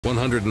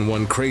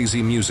101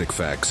 Crazy Music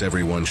Facts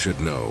Everyone Should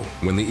Know.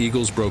 When the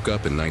Eagles broke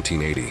up in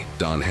 1980,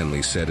 Don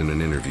Henley said in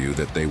an interview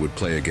that they would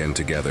play again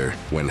together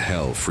when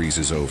hell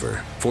freezes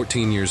over.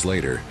 14 years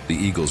later, the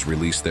Eagles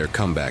released their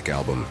comeback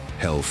album,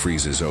 Hell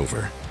Freezes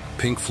Over.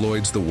 Pink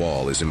Floyd's The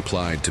Wall is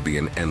implied to be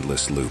an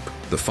endless loop.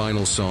 The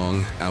final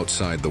song,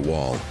 Outside the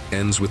Wall,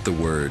 ends with the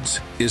words,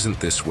 "Isn't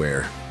this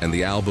where?" and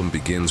the album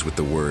begins with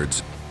the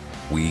words,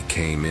 "We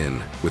Came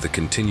In," with a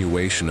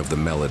continuation of the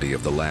melody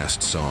of the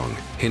last song,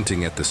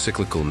 hinting at the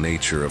cyclical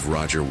nature of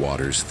Roger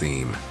Waters'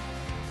 theme.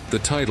 The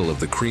title of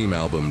the Cream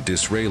album,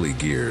 Disraeli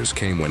Gears,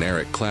 came when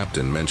Eric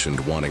Clapton mentioned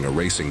wanting a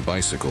racing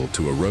bicycle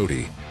to a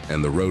roadie,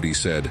 and the roadie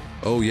said,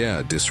 "Oh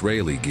yeah,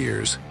 Disraeli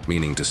Gears,"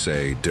 meaning to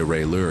say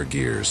derailleur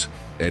gears.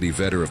 Eddie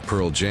Vedder of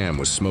Pearl Jam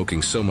was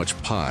smoking so much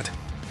pot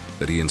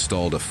that he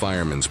installed a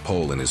fireman's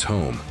pole in his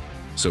home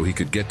so he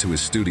could get to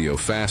his studio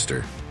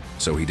faster,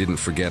 so he didn't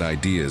forget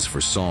ideas for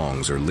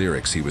songs or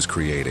lyrics he was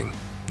creating.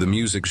 The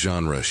music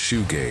genre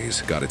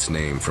shoegaze got its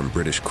name from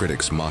British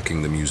critics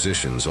mocking the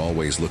musicians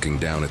always looking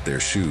down at their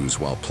shoes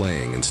while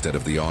playing instead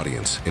of the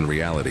audience. In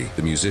reality,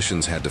 the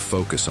musicians had to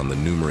focus on the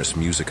numerous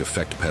music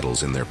effect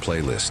pedals in their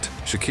playlist.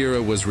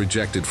 Shakira was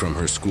rejected from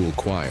her school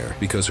choir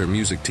because her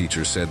music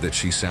teacher said that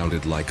she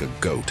sounded like a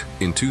goat.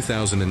 In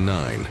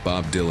 2009,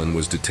 Bob Dylan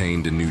was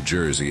detained in New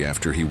Jersey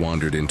after he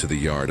wandered into the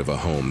yard of a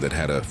home that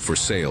had a "for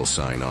sale"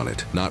 sign on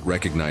it. Not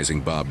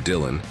recognizing Bob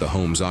Dylan, the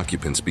home's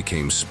occupants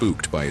became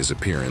spooked by his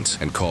appearance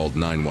and called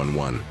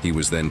 911. He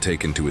was then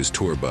taken to his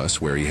tour bus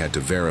where he had to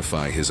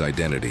verify his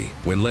identity.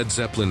 When Led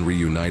Zeppelin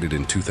reunited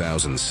in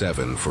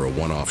 2007 for a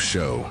one-off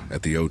show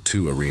at the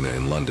O2 Arena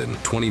in London,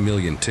 20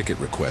 million ticket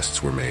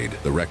requests were made,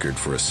 the record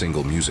for a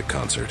single music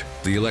concert.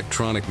 The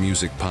electronic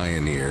music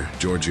pioneer,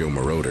 Giorgio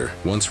Moroder,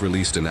 once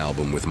released an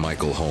album with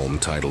Michael Holm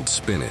titled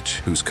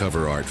Spinach, whose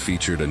cover art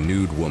featured a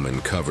nude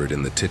woman covered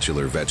in the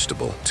titular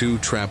vegetable. Two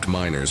trapped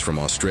miners from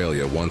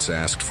Australia once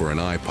asked for an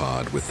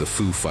iPod with the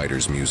Foo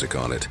Fighters music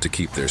on it to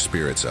keep their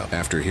spirits up.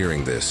 After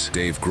hearing this,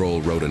 Dave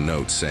Grohl wrote a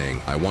note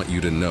saying, "I want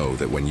you to know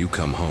that when you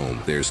come home,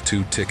 there's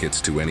 2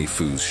 tickets to any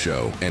Foos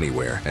show,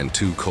 anywhere, and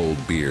 2 cold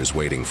beers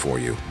waiting for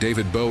you."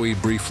 David Bowie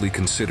briefly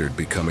considered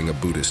becoming a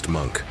Buddhist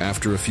monk.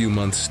 After a few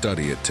months'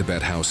 study at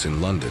Tibet House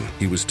in London,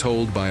 he was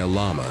told by a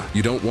lama,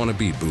 "You don't want to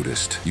be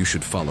Buddhist, you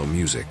should follow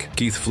music."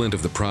 Keith Flint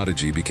of The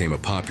Prodigy became a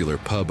popular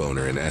pub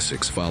owner in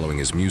Essex following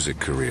his music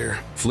career.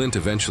 Flint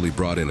eventually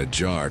brought in a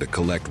jar to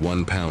collect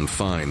 £1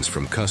 fines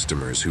from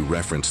customers who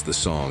referenced the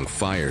song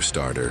Firestarter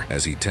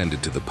as he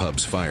tended to the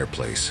pub's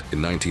fireplace.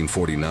 In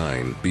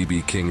 1949,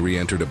 B.B. King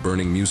re-entered a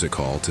burning music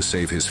hall to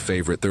save his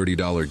favorite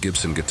 $30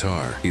 Gibson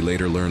guitar. He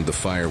later learned the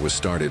fire was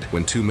started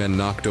when 2 men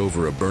knocked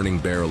over a burning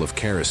barrel of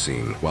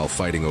kerosene while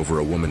fighting over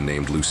a woman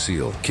named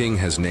Lucille. King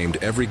has named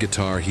every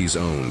guitar he's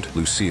owned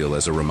Lucille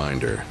as a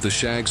reminder. The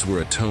Shags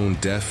were a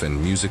tone-deaf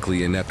and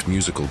musically inept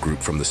musical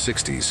group from the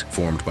 60s,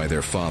 formed by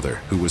their father,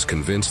 who was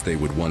convinced they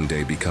would one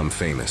day become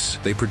famous.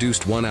 They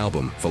produced one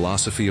album,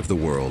 Philosophy of the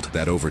World,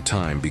 that over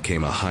time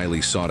became a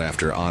highly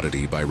sought-after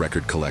oddity by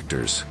record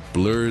collectors.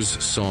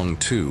 Blur's Song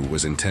 2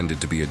 was intended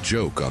to be a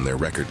joke on their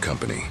record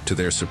company. To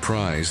their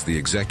surprise, the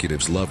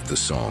executives loved the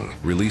song,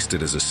 released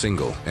it as a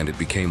single, and it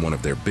became one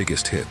of their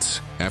biggest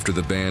hits. After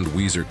the band,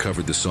 Weezer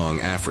covered the song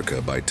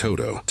Africa by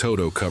Toto.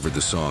 Toto covered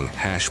the song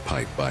Hash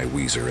Pipe by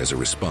Weezer as a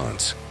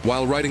response.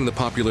 While writing the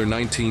popular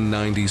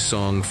 1990s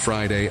song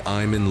Friday,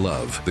 I'm in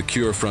Love, The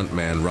Cure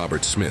frontman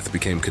Robert Smith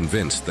became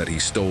convinced that he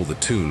stole the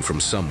tune from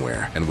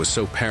somewhere and was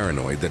so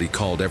paranoid that he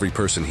called every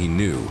person he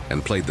knew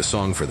and played the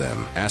song for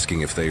them,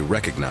 asking if they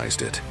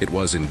recognized it. It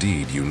was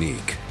indeed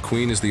unique.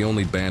 Queen is the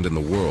only band in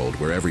the world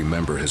where every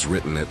member has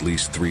written at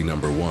least 3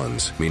 number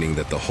ones, meaning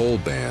that the whole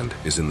band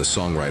is in the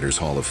Songwriters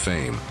Hall of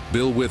Fame.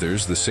 Bill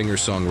Withers, the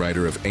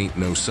singer-songwriter of Ain't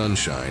No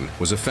Sunshine,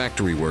 was a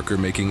factory worker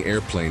making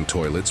airplane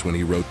toilets when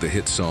he wrote the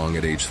hit song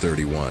at age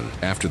 31.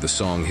 After the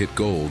song hit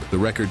gold, the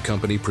record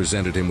company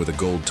presented him with a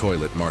gold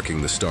toilet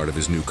marking the start of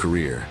his new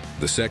career.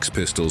 The Sex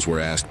Pistols were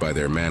asked by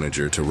their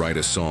manager to write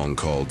a song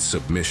called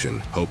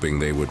Submission, hoping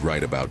they would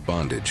write about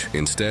bondage.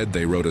 Instead,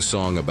 they wrote a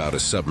song about a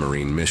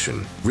submarine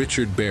mission.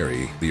 Richard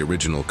Berry, the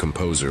original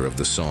composer of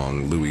the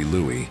song Louie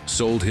Louie,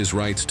 sold his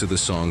rights to the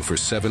song for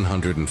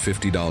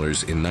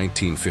 $750 in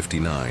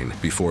 1959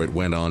 before it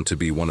went on to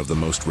be one of the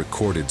most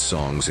recorded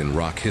songs in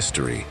rock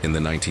history. In the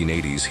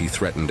 1980s, he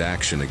threatened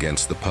action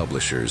against the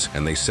publishers,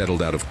 and they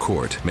settled out of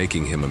court,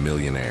 making him a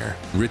millionaire.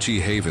 Richie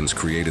Havens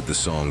created the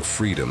song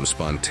Freedom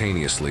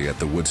spontaneously at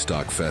the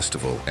Woodstock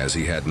Festival, as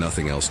he had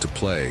nothing else to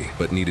play,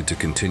 but needed to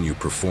continue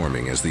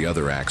performing as the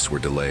other acts were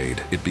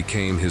delayed. It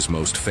became his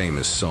most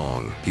famous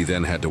song. He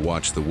then had to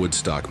watch the the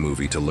Woodstock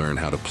movie to learn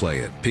how to play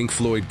it. Pink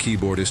Floyd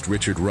keyboardist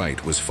Richard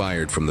Wright was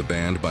fired from the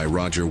band by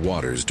Roger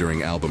Waters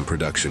during album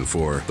production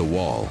for The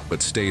Wall,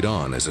 but stayed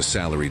on as a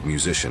salaried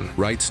musician.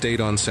 Wright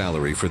stayed on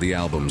salary for the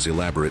album's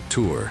elaborate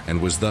tour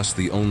and was thus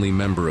the only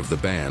member of the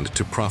band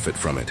to profit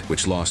from it,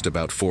 which lost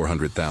about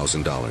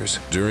 $400,000.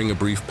 During a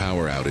brief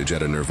power outage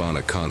at a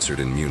Nirvana concert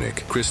in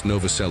Munich, Chris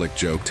Novoselic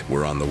joked,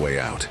 "We're on the way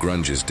out.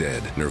 Grunge is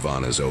dead.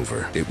 Nirvana's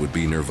over." It would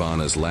be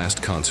Nirvana's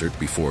last concert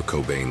before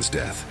Cobain's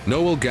death.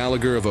 Noel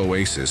Gallagher of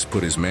Oasis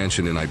put his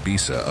mansion in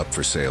Ibiza up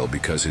for sale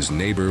because his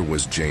neighbor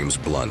was James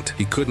Blunt.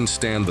 He couldn't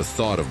stand the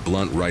thought of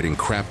Blunt writing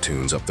crap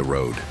tunes up the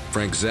road.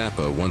 Frank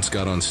Zappa once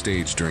got on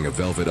stage during a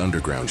Velvet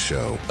Underground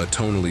show,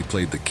 atonally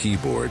played the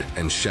keyboard,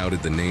 and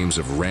shouted the names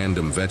of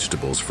random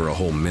vegetables for a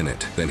whole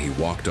minute. Then he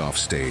walked off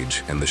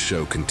stage, and the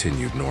show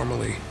continued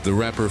normally. The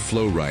rapper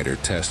Flo Rida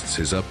tests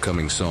his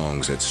upcoming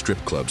songs at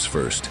strip clubs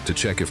first, to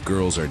check if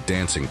girls are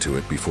dancing to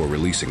it before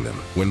releasing them.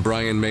 When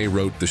Brian May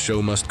wrote The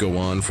Show Must Go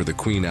On for the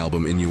Queen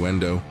album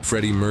Innuendo,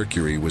 Freddie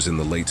Mercury was in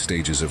the late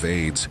stages of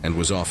AIDS and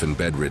was often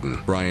bedridden.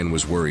 Brian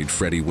was worried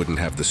Freddie wouldn't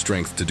have the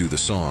strength to do the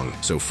song,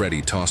 so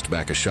Freddie tossed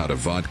back a shot of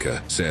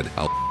vodka, said,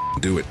 "I'll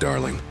do it,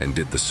 darling," and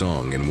did the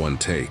song in one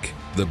take.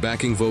 The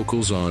backing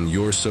vocals on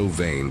You're So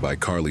Vain by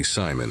Carly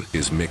Simon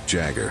is Mick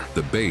Jagger.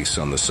 The bass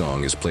on the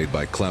song is played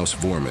by Klaus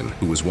Voormann,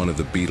 who was one of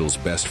the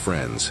Beatles' best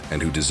friends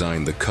and who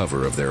designed the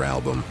cover of their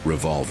album,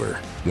 Revolver.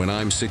 When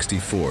I'm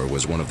 64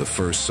 was one of the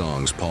first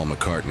songs Paul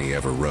McCartney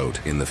ever wrote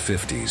in the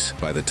 50s.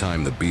 By the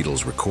time the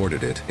Beatles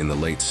recorded it in the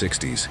late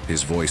 60s,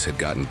 his voice had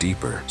gotten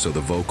deeper, so the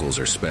vocals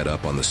are sped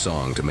up on the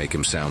song to make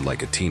him sound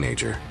like a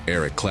teenager.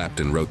 Eric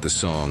Clapton wrote the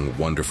song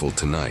Wonderful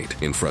Tonight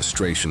in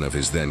frustration of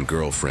his then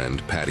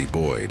girlfriend, Pattie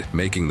Boyd,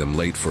 making them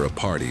late for a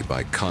party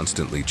by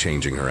constantly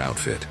changing her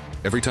outfit.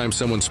 Every time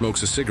someone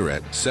smokes a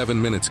cigarette,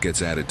 7 minutes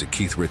gets added to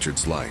Keith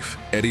Richards' life.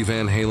 Eddie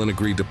Van Halen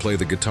agreed to play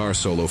the guitar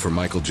solo for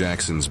Michael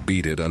Jackson's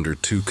Beat It under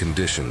 2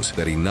 conditions: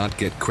 that he not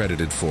get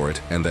credited for it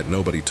and that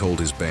nobody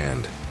told his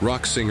band.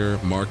 Rock singer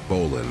Mark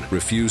Bolan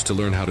refused to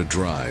learn how to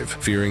drive,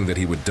 fearing that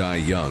he would die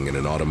young in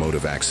an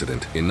automotive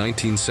accident. In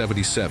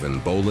 1977,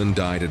 Bolan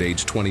died at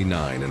age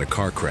 29 in a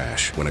car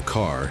crash when a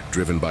car,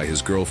 driven by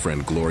his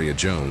girlfriend Gloria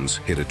Jones,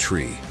 hit a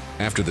tree.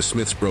 After the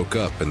Smiths broke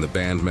up and the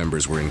band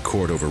members were in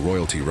court over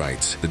royalty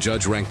rights, the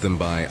judge ranked them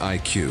by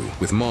IQ,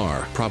 with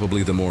Marr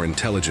probably the more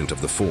intelligent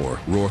of the 4,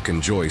 Rourke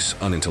and Joyce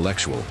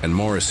unintellectual, and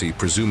Morrissey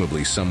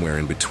presumably somewhere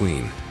in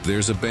between.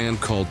 There's a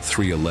band called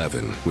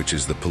 311, which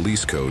is the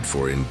police code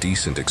for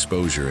indecent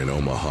exposure in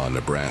Omaha,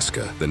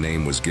 Nebraska. The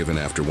name was given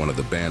after one of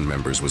the band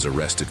members was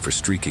arrested for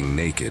streaking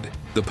naked.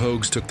 The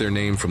Pogues took their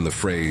name from the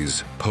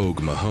phrase Pogue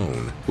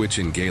Mahone, which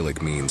in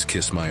Gaelic means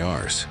kiss my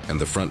arse,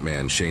 and the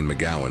frontman Shane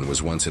MacGowan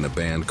was once in a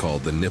band called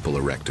the Nipple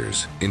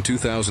Erectors. In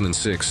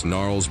 2006,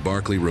 Gnarls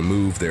Barkley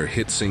removed their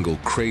hit single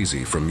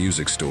Crazy from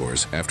music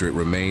stores after it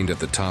remained at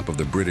the top of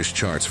the British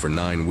charts for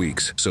 9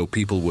 weeks, so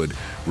people would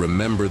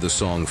remember the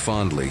song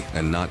fondly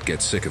and not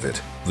get sick of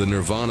it. The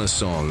Nirvana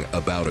song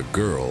About a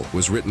Girl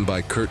was written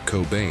by Kurt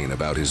Cobain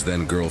about his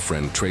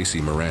then-girlfriend Tracy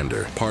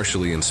Marander,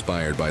 partially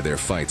inspired by their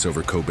fights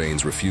over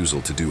Cobain's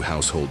refusal to do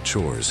household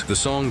chores. The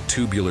song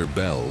Tubular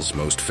Bells,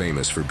 most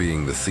famous for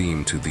being the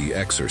theme to The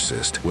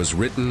Exorcist, was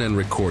written and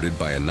recorded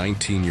by a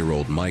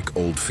 19-year-old Mike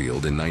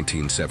Oldfield in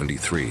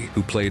 1973,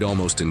 who played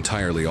almost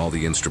entirely all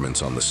the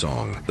instruments on the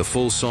song. The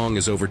full song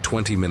is over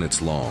 20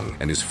 minutes long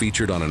and is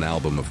featured on an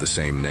album of the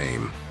same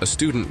name. A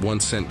student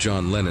once sent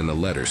John Lennon a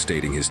letter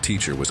stating his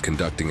teacher was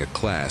conducting a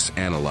class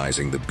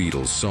analyzing the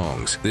Beatles'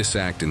 songs. This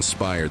act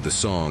inspired the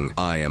song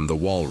I Am the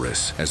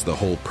Walrus, as the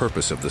whole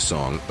purpose of the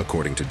song,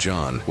 according to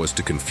John, was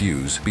to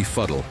confuse,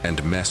 befuddle,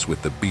 and mess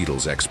with the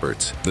Beatles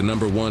experts. The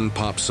 #1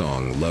 pop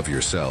song Love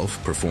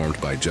Yourself,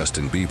 performed by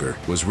Justin Bieber,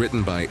 was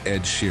written by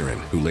Ed Sheeran,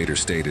 who later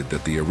stated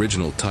that the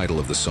original title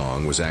of the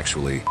song was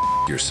actually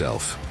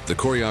Yourself. The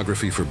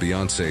choreography for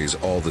Beyoncé's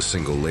All the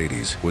Single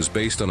Ladies was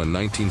based on a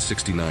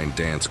 1969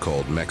 dance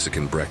called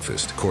Mexican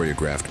Breakfast,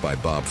 choreographed by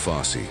Bob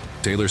Fosse.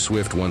 Taylor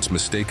Swift once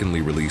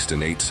mistakenly released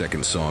an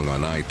 8-second song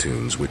on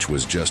iTunes, which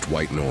was just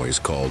white noise,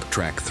 called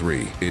Track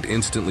 3. It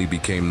instantly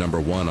became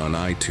 #1 on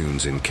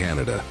iTunes in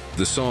Canada.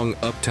 The song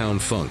Uptown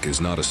Funk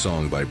is not a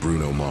song by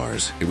Bruno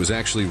Mars. It was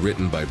actually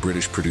written by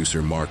British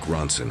producer Mark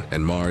Ronson,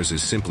 and Mars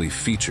is simply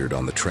featured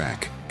on the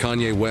track.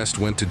 Kanye West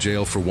went to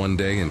jail for 1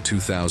 day in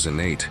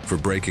 2008 for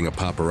breaking a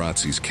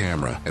paparazzi's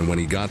camera, and when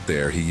he got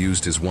there, he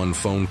used his one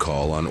phone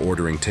call on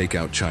ordering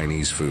takeout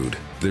Chinese food.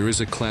 There is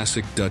a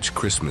classic Dutch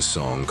Christmas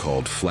song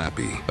called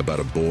Flappy,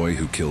 about a boy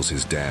who kills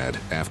his dad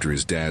after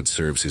his dad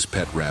serves his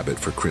pet rabbit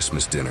for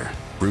Christmas dinner.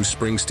 Bruce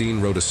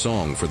Springsteen wrote a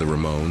song for the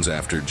Ramones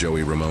after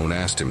Joey Ramone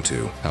asked him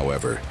to.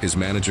 However, his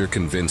manager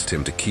convinced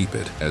him to keep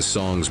it, as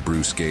songs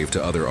Bruce gave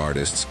to other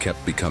artists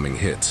kept becoming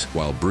hits,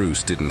 while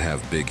Bruce didn't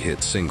have big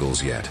hit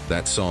singles yet.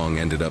 That song song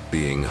ended up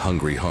being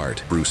Hungry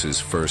Heart, Bruce's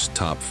first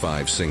top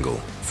 5 single.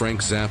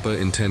 Frank Zappa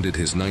intended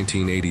his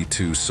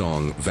 1982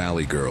 song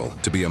Valley Girl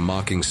to be a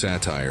mocking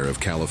satire of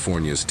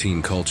California's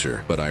teen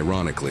culture, but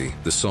ironically,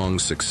 the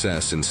song's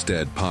success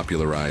instead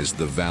popularized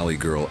the Valley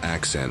Girl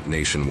accent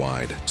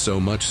nationwide, so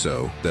much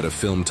so that a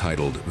film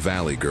titled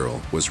Valley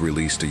Girl was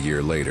released a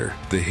year later.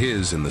 The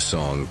 "his" in the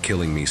song,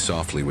 Killing Me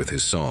Softly with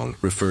His Song,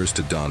 refers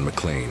to Don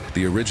McLean.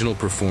 The original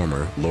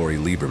performer, Lori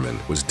Lieberman,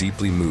 was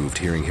deeply moved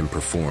hearing him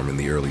perform in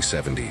the early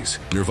 70s.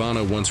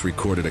 Nirvana once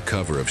recorded a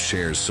cover of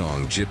Cher's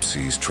song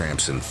Gypsies,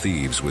 Tramps and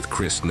Thieves with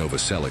Chris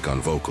Novoselic on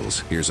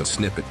vocals. Here's a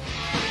snippet.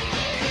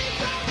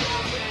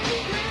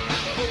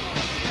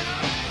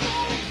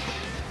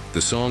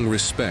 The song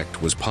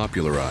Respect was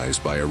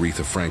popularized by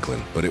Aretha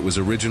Franklin, but it was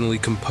originally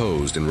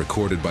composed and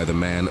recorded by the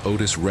man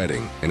Otis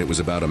Redding, and it was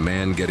about a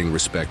man getting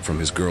respect from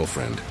his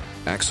girlfriend.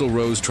 Axl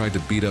Rose tried to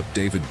beat up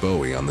David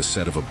Bowie on the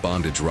set of a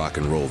bondage rock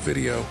and roll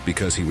video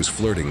because he was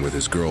flirting with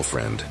his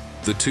girlfriend.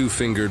 The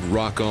two-fingered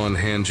rock-on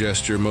hand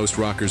gesture most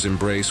rockers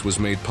embrace was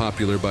made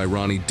popular by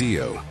Ronnie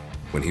Dio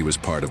when he was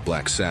part of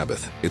Black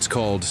Sabbath. It's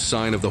called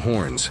Sign of the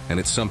Horns, and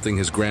it's something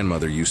his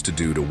grandmother used to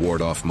do to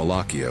ward off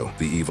Malakio,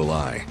 the evil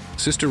eye.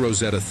 Sister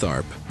Rosetta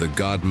Tharpe, the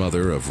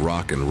godmother of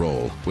rock and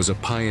roll, was a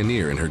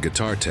pioneer in her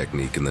guitar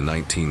technique in the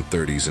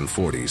 1930s and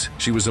 40s.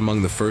 She was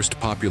among the first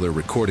popular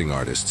recording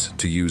artists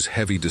to use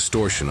heavy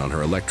distortion on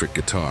her electric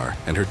guitar,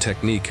 and her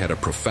technique had a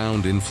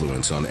profound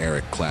influence on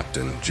Eric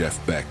Clapton, Jeff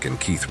Beck, and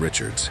Keith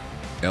Richards.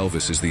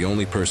 Elvis is the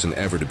only person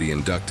ever to be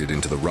inducted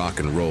into the Rock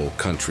and Roll,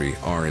 Country,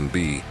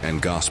 R&B,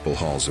 and Gospel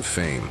Halls of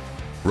Fame.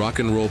 Rock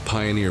and roll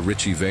pioneer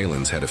Ritchie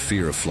Valens had a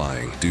fear of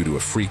flying due to a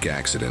freak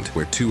accident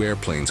where 2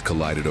 airplanes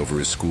collided over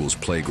his school's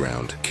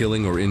playground,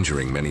 killing or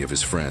injuring many of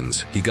his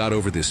friends. He got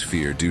over this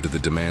fear due to the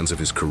demands of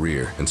his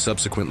career and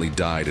subsequently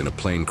died in a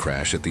plane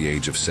crash at the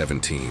age of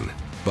 17.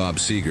 Bob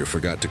Seger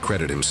forgot to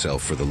credit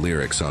himself for the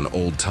lyrics on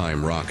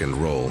Old-Time Rock and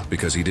Roll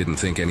because he didn't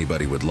think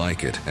anybody would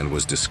like it and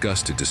was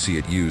disgusted to see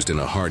it used in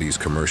a Hardee's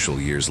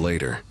commercial years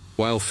later.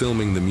 While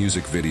filming the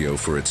music video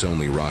for It's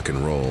Only Rock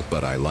and Roll,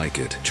 But I Like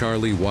It,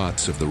 Charlie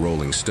Watts of the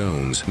Rolling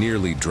Stones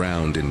nearly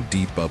drowned in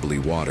deep bubbly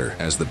water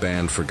as the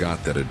band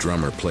forgot that a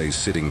drummer plays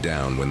sitting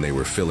down when they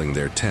were filling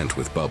their tent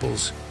with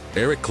bubbles.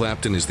 Eric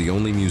Clapton is the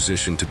only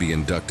musician to be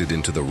inducted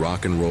into the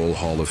Rock and Roll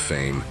Hall of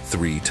Fame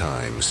 3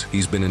 times.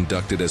 He's been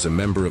inducted as a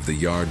member of the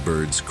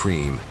Yardbirds,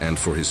 Cream, and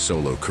for his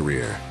solo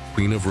career.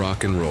 Queen of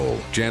Rock and Roll,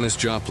 Janis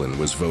Joplin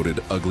was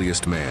voted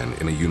Ugliest Man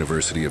in a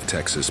University of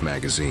Texas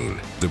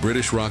magazine. The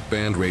British rock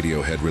band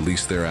Radiohead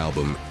released their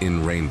album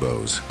In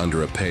Rainbows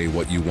under a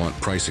pay-what-you-want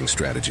pricing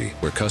strategy,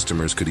 where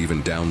customers could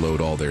even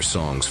download all their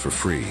songs for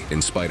free. In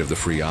spite of the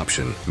free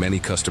option, many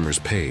customers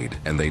paid,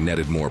 and they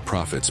netted more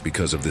profits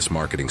because of this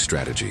marketing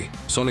strategy.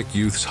 Sonic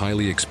Youth's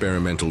highly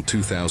experimental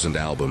 2000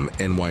 album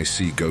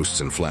NYC Ghosts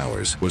and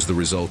Flowers was the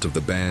result of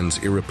the band's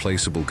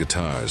irreplaceable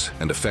guitars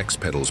and effects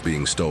pedals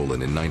being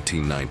stolen in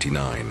 1999.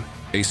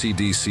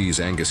 AC/DC's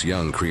Angus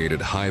Young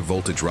created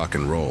high-voltage rock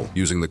and roll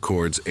using the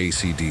chords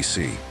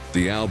AC/DC.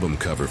 The album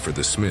cover for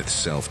the Smiths'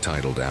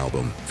 self-titled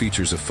album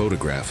features a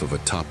photograph of a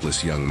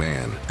topless young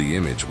man. The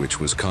image, which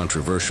was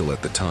controversial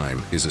at the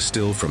time, is a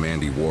still from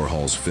Andy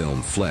Warhol's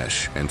film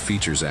Flesh and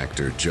features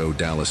actor Joe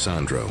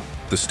D'Alessandro.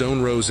 The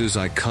Stone Roses'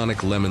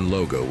 iconic lemon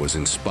logo was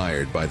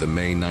inspired by the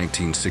May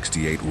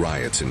 1968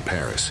 riots in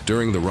Paris.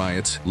 During the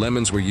riots,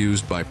 lemons were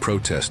used by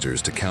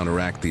protesters to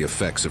counteract the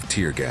effects of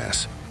tear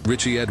gas.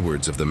 Richie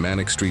Edwards of the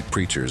Manic Street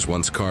Preachers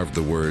once carved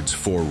the words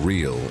 "for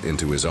real"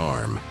 into his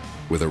arm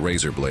with a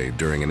razor blade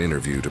during an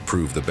interview to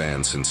prove the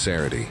band's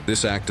sincerity.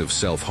 This act of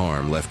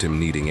self-harm left him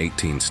needing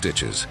 18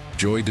 stitches.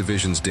 Joy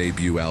Division's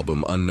debut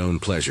album Unknown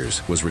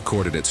Pleasures was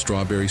recorded at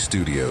Strawberry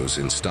Studios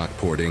in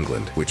Stockport,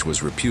 England, which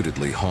was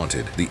reputedly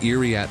haunted. The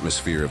eerie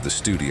atmosphere of the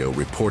studio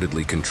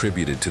reportedly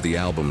contributed to the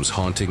album's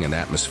haunting and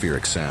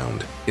atmospheric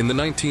sound. In the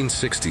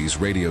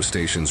 1960s, radio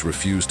stations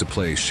refused to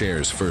play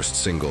Cher's first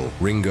single,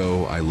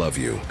 Ringo, I Love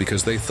You,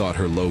 because they thought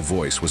her low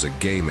voice was a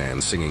gay man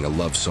singing a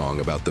love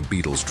song about the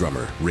Beatles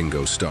drummer,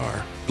 Ringo Starr.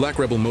 Black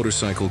Rebel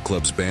Motorcycle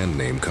Club's band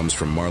name comes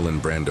from Marlon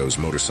Brando's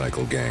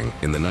motorcycle gang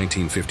in the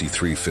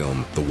 1953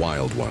 film The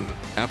Wild One.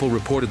 Apple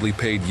reportedly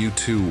paid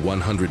U2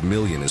 $100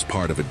 million as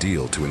part of a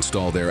deal to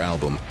install their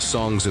album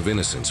Songs of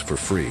Innocence for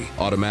free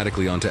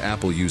automatically onto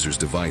Apple users'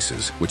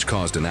 devices, which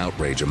caused an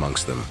outrage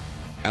amongst them.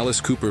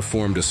 Alice Cooper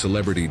formed a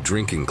celebrity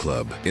drinking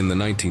club in the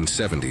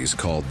 1970s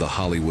called the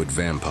Hollywood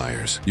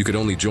Vampires. You could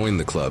only join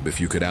the club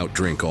if you could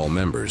outdrink all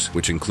members,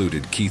 which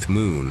included Keith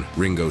Moon,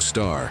 Ringo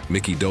Starr,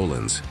 Mickey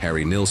Dolenz,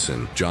 Harry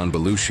Nilsson, John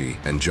Belushi,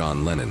 and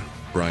John Lennon.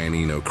 Brian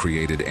Eno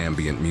created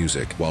ambient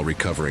music while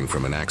recovering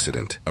from an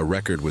accident. A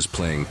record was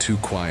playing too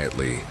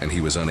quietly, and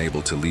he was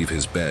unable to leave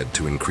his bed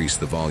to increase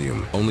the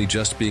volume. Only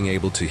just being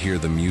able to hear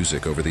the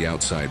music over the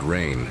outside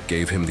rain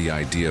gave him the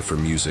idea for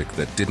music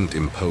that didn't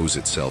impose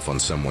itself on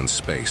someone's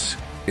space.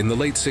 In the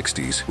late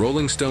 60s,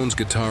 Rolling Stones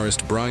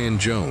guitarist Brian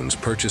Jones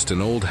purchased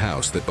an old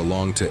house that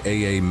belonged to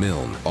A.A.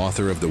 Milne,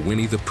 author of the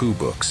Winnie the Pooh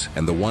books,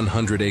 and the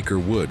 100-acre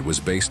wood was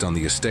based on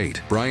the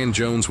estate. Brian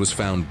Jones was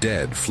found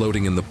dead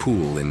floating in the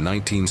pool in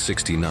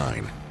 1969.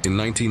 In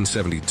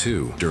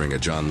 1972, during a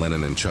John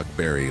Lennon and Chuck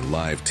Berry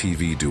live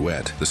TV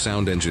duet, the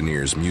sound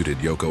engineers muted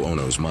Yoko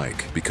Ono's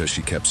mic because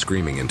she kept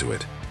screaming into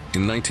it.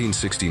 In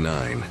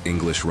 1969,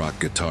 English rock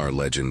guitar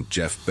legend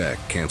Jeff Beck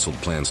canceled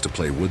plans to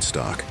play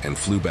Woodstock and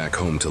flew back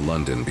home to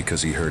London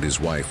because he heard his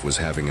wife was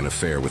having an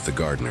affair with the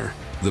gardener.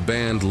 The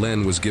band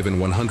Len was given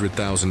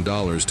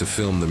 $100,000 to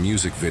film the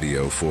music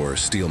video for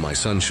Steal My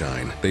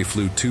Sunshine. They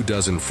flew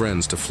 24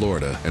 friends to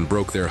Florida and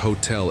broke their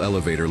hotel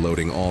elevator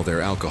loading all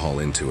their alcohol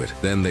into it.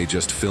 Then they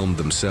just filmed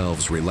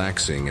themselves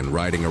relaxing and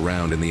riding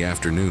around in the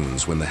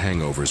afternoons when the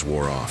hangovers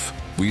wore off.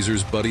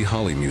 Weezer's Buddy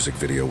Holly music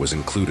video was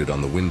included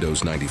on the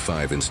Windows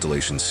 95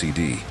 installation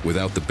CD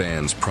without the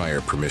band's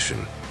prior permission.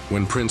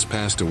 When Prince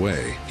passed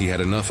away, he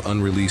had enough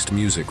unreleased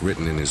music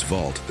written in his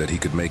vault that he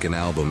could make an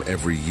album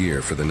every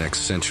year for the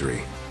next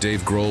century.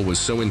 Dave Grohl was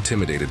so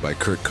intimidated by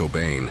Kurt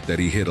Cobain that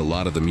he hid a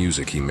lot of the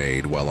music he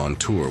made while on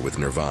tour with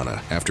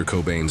Nirvana. After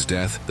Cobain's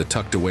death, the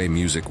tucked-away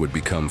music would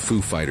become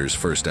Foo Fighters'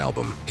 first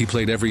album. He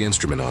played every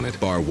instrument on it,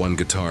 bar one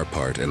guitar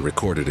part, and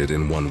recorded it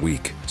in 1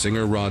 week.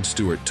 Singer Rod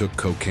Stewart took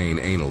cocaine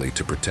anally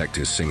to protect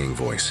his singing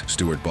voice.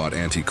 Stewart bought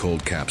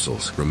anti-cold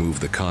capsules,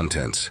 removed the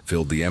contents,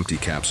 filled the empty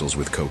capsules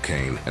with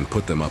cocaine, and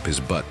put them up his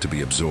butt to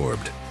be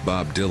absorbed.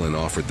 Bob Dylan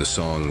offered the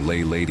song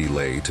Lay Lady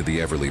Lay to the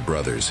Everly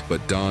Brothers,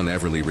 but Don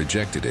Everly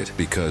rejected it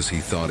because he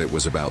thought it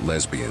was about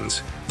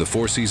lesbians. The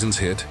Four Seasons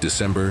hit,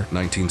 December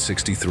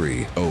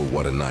 1963, Oh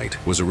What a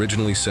Night, was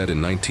originally set in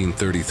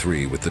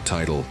 1933 with the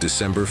title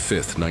December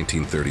 5th,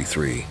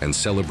 1933, and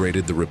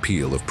celebrated the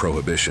repeal of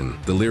Prohibition.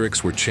 The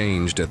lyrics were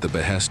changed at the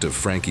behest of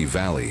Frankie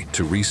Valli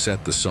to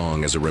reset the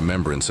song as a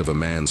remembrance of a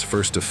man's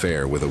first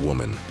affair with a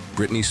woman.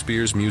 Britney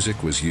Spears'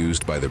 music was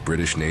used by the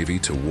British Navy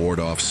to ward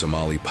off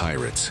Somali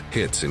pirates.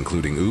 Hits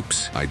including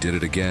Oops, I Did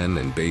It Again,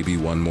 and Baby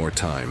One More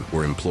Time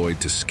were employed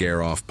to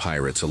scare off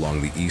pirates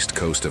along the east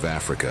coast of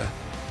Africa.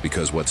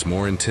 Because what's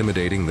more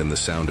intimidating than the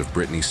sound of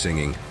Britney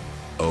singing,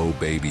 Oh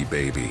Baby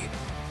Baby?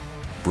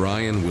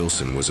 Brian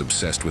Wilson was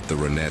obsessed with the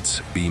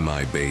Ronettes' Be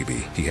My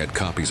Baby. He had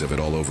copies of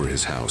it all over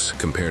his house,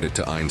 compared it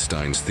to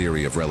Einstein's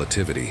theory of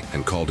relativity,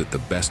 and called it the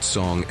best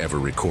song ever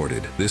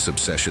recorded. This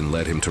obsession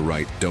led him to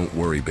write Don't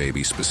Worry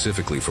Baby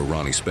specifically for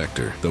Ronnie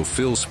Spector, though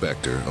Phil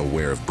Spector,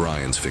 aware of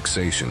Brian's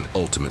fixation,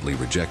 ultimately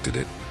rejected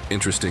it.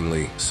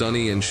 Interestingly,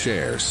 Sonny and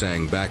Cher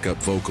sang backup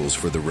vocals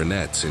for the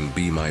Ronettes in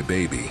Be My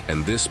Baby,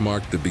 and this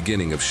marked the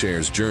beginning of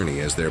Cher's journey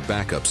as their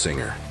backup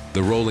singer.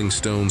 The Rolling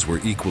Stones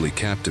were equally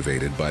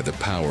captivated by the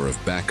power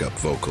of backup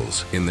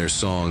vocals. In their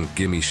song,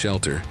 Gimme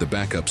Shelter, the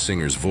backup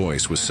singer's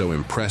voice was so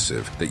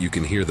impressive that you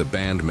can hear the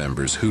band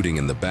members hooting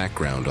in the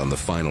background on the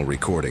final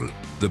recording.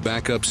 The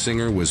backup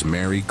singer was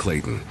Mary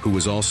Clayton, who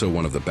was also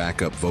one of the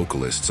backup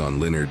vocalists on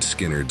Lynyrd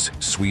Skynyrd's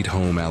Sweet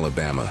Home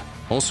Alabama.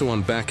 Also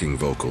on backing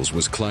vocals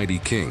was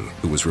Clyde King,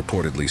 who was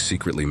reportedly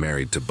secretly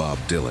married to Bob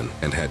Dylan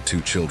and had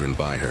 2 children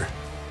by her.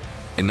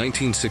 In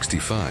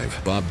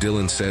 1965, Bob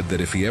Dylan said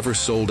that if he ever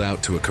sold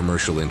out to a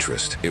commercial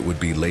interest, it would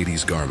be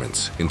ladies'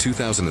 garments. In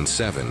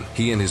 2007,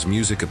 he and his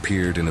music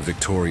appeared in a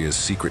Victoria's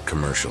Secret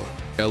commercial.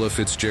 Ella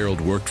Fitzgerald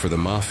worked for the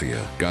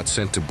Mafia, got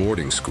sent to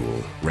boarding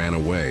school, ran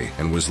away,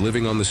 and was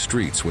living on the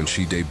streets when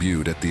she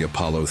debuted at the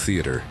Apollo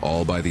Theater,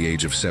 all by the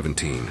age of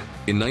 17.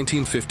 In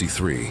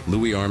 1953,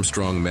 Louis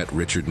Armstrong met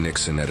Richard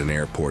Nixon at an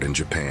airport in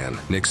Japan.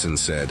 Nixon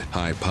said,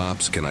 "Hi,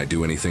 Pops, can I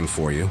do anything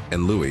for you?"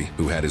 And Louis,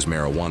 who had his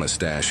marijuana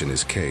stash in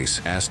his case,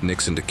 asked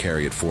Nixon to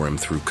carry it for him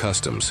through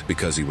customs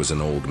because he was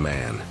an old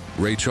man.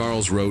 Ray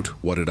Charles wrote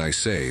What Did I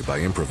Say by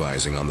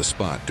improvising on the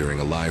spot during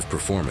a live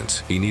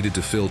performance. He needed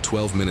to fill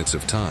 12 minutes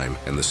of time,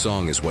 and the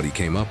song is what he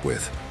came up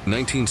with.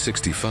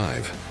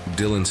 1965,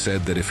 Dylan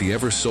said that if he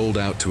ever sold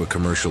out to a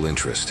commercial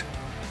interest,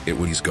 it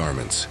would be his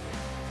garments.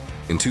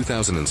 In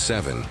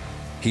 2007,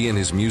 he and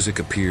his music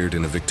appeared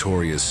in a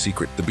Victoria's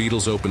Secret. The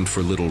Beatles opened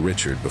for Little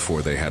Richard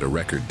before they had a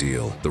record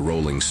deal. The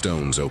Rolling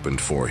Stones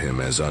opened for him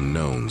as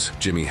unknowns.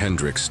 Jimi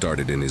Hendrix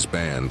started in his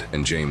band,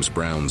 and James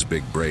Brown's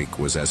big break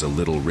was as a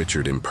Little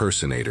Richard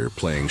impersonator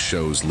playing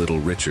shows Little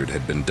Richard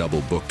had been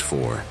double booked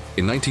for.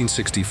 In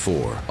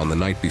 1964, on the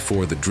night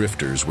before the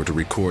Drifters were to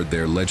record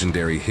their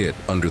legendary hit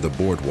Under the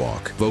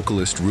Boardwalk,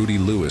 vocalist Rudy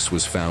Lewis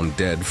was found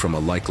dead from a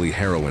likely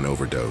heroin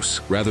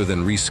overdose. Rather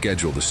than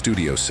reschedule the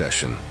studio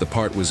session, the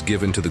part was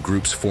given to the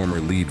group's former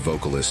lead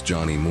vocalist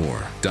Johnny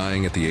Moore.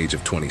 Dying at the age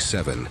of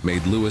 27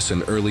 made Lewis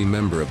an early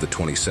member of the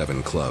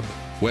 27 Club.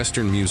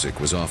 Western music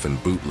was often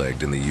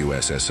bootlegged in the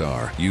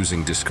USSR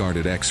using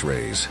discarded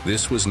X-rays.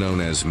 This was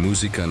known as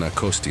Muzika na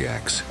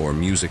Kostiaks, or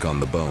music on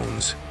the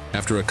bones.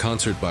 After a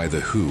concert by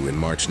The Who in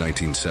March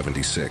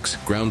 1976,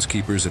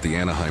 groundskeepers at the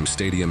Anaheim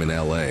Stadium in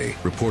LA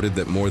reported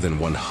that more than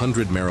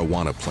 100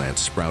 marijuana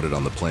plants sprouted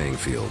on the playing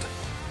field.